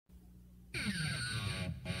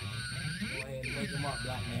What,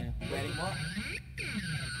 black man? Ready?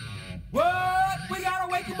 What? We gotta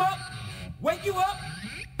wake him up. Wake you up.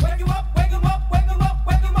 Wake him up. Wake him up. Wake him up.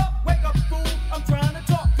 Wake him up. Wake up, fool. I'm trying to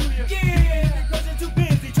talk to you. Yeah. Because you're too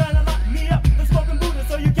busy trying to lock me up. The smoking Buddha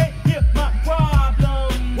so you can't hear my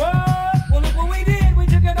problem. What? Well, look what we did. We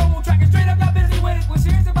took an old track and straight up got busy with it. We're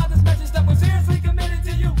serious about this message stuff. We're seriously committed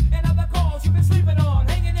to you and other calls you've been sleeping on,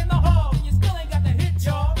 hanging in the hall, and you still ain't got the hit,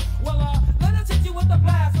 y'all. Well, let us hit you with the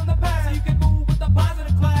blast from the past so you can move with the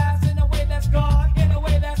positive class in a way that's God, in a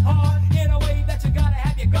way that's hard, in a way that you gotta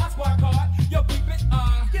have your God squad card. Yo, keep it,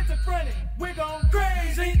 schizophrenic. We're going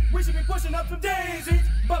crazy. We should be pushing up some daisies,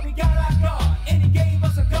 but we got our God, and he gave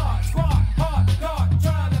us a God squad, hard God,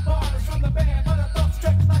 trying to bar us from the band, but our thoughts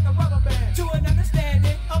stretch like a rubber band to an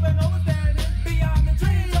understanding of an overstanding beyond the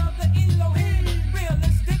dreams of the Elohim.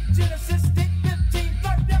 Realistic, geneticistic, 15,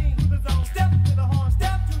 13. To the zone, step to the horn,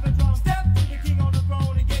 step to the drum, step to the king on the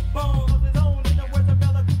throne and get bone. Of his own in the words of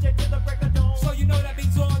Bella DJ to the break of dawn. So you know that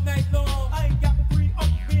beats all night long. I ain't got the 3 up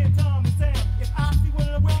being Tom and Sam. If I see one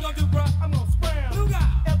of them, what you gonna do, bruh? I'm gonna scram. Blue guy,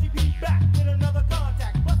 L.G.P back with another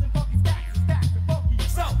contact, busting funky stacks and funky.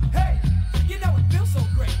 So hey, you know it feels so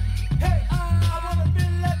great. Hey, I wanna feel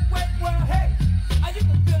that way. Well, hey, you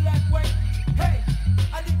can feel that way. Hey,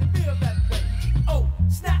 I need to feel that way. Oh,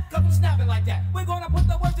 snap, cause we're snapping like that. We're gonna put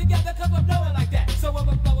the words together cause we're blowing like that. So when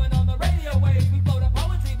we're blowing on the radio waves, we blow the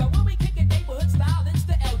poetry. But when we kick it neighborhood style, it's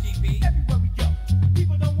the L.G.P. Everywhere we go,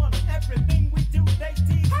 people don't want us. Everything we do, they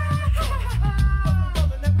tease. But we're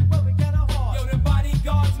rolling and we're rolling kinda hard. Yo, the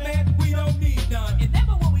bodyguards, man, we don't need none. And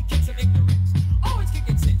never will we kick some ignorance. Always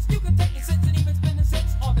kicking sense. You can take your sense and even spend the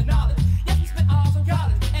sense on the knowledge. Yes, we spent hours on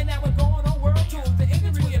college, and now we're going on world tours. The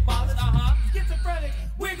ignorance we abolish, Schizophrenic,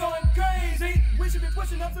 we're going crazy. We should be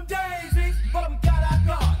pushing up some daisies, but we got our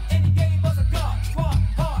God, and he gave us a God squad,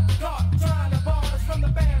 hard God, trying to bar us from the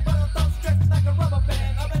band, but our thoughts stretched like a rubber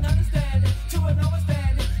band of an understanding to an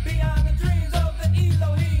overstanding beyond the dreams of the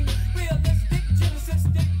Elohim. Realistic,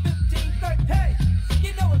 geneticistic, 15, 13. Hey,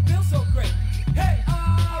 you know it feels so great. Hey,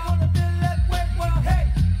 I wanna feel that way. Well,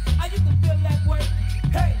 hey, you can feel that way.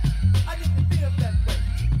 Hey, I need to feel that way.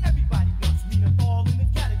 Everybody wants me to fall in this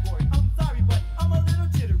category. I'm sorry, but I'm a little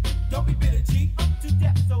jittery. Don't be bitter, G. I'm too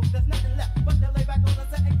deaf, so there's nothing left but to lay back on the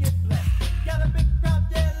set and get blessed. Got a big crowd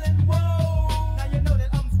yelling, whoa. Now you know that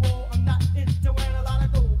I'm swole. I'm not into wearing a lot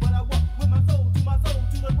of gold, but I walk with my soul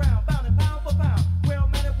to the ground, bounding pound for pound. Well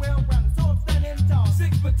mannered, well rounded, so I'm standing tall.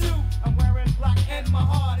 6'2", I'm wearing black and my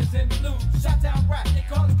heart is in blue. Shot down rap, they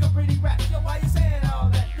call it pretty rap. Yo, why you saying all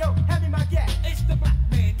that? Yo, hand me my gat. It's the black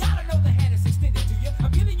man. Gotta know the hand is extended to you.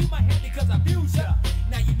 I'm giving you my hand because I fuse ya.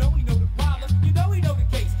 Now you know we know the problem. You know we know the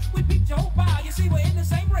case. We beat your whole pile. You see we're in the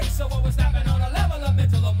same race. So we're snapping on a level of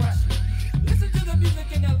mental oppression. Listen to the music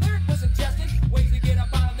and the lyric was suggested. Ways to get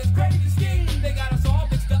up out of this crazy scheme. They got us all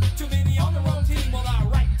mixed up. Too many on the wrong team. Well, our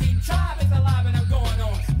right team tribe is alive and I'm going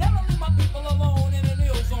on. Never leave my people alone in an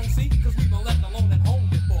ill zone. See, cause we've been left alone at home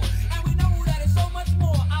before. And we know that it's so much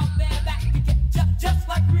more out there that can get just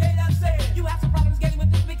like Creator said. You have some problems getting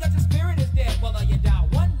with this because your spirit is dead. Well, you dial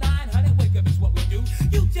 1-900 wake up is what we do.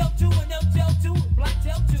 You tell 2 and they'll tell 2. Black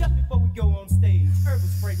tell 2. Just before we go on stage, herbal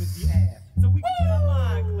fragrance the air. So we can get our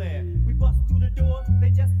mind clear. We bust through the door, they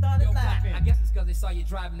just started laughing. I guess it's because they saw you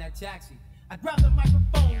driving that taxi. I grabbed the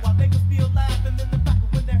microphone while they was still laughing in the back.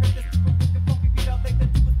 When they heard this super wicked funky beat, all they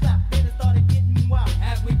could do was clap. Then it started getting wild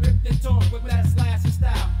as we ripped and torn with that slash and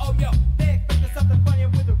style. Oh yo, they expected something funny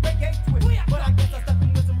with a reggae twist, but I guess I stepped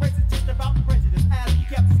in with some racist just about prejudice. As we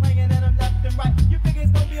kept swinging and I'm left and right, you figure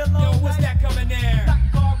it's gonna be a long night. Yo, what's that coming there?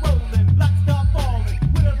 Black car rolling, black star falling,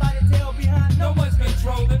 with a lighted tail behind. No one's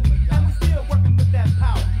controlling, and we still working with that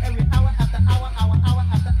power. Every hour after hour, hour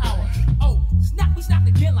after hour. Oh, snap, we snapped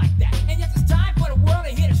again like that. And yes, it's time for the world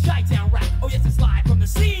to hear the Chi-Town rap. Oh yes, it's live from the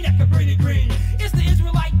scene at Cabrini Green. It's the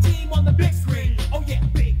Israelite team on the big screen. Oh yeah,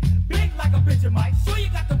 big like a Benjamin. Sure you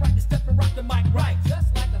got the right to step and rock the mic right.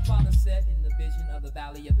 Just like the Father said in the vision of the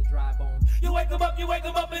valley of the dry bones. You wake him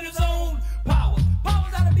up in his own power.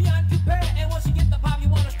 Power's out of beyond compare. And once you get the power, you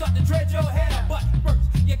wanna start to tread your hair. But first,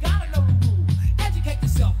 you gotta know the rules. Educate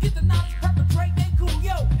yourself, get the knowledge, perpetrate, they cool.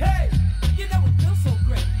 Yo, hey, you know it feels so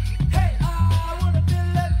great. Hey, I wanna feel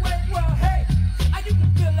that way. Well, hey, you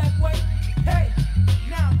can feel that way. Hey,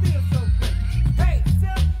 now I feel so great.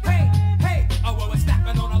 Hey, oh well, we're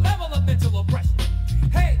snapping on a level of mental oppression.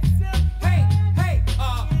 Hey,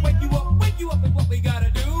 wake you up is what we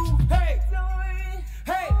gotta do. Hey,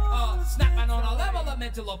 snapping on a level of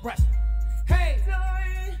mental oppression. Hey,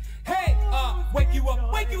 wake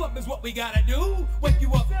you up is what we gotta do. Wake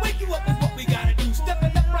you up is what we gotta do. Step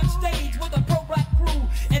in the front stage with a pro-black crew.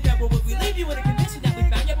 And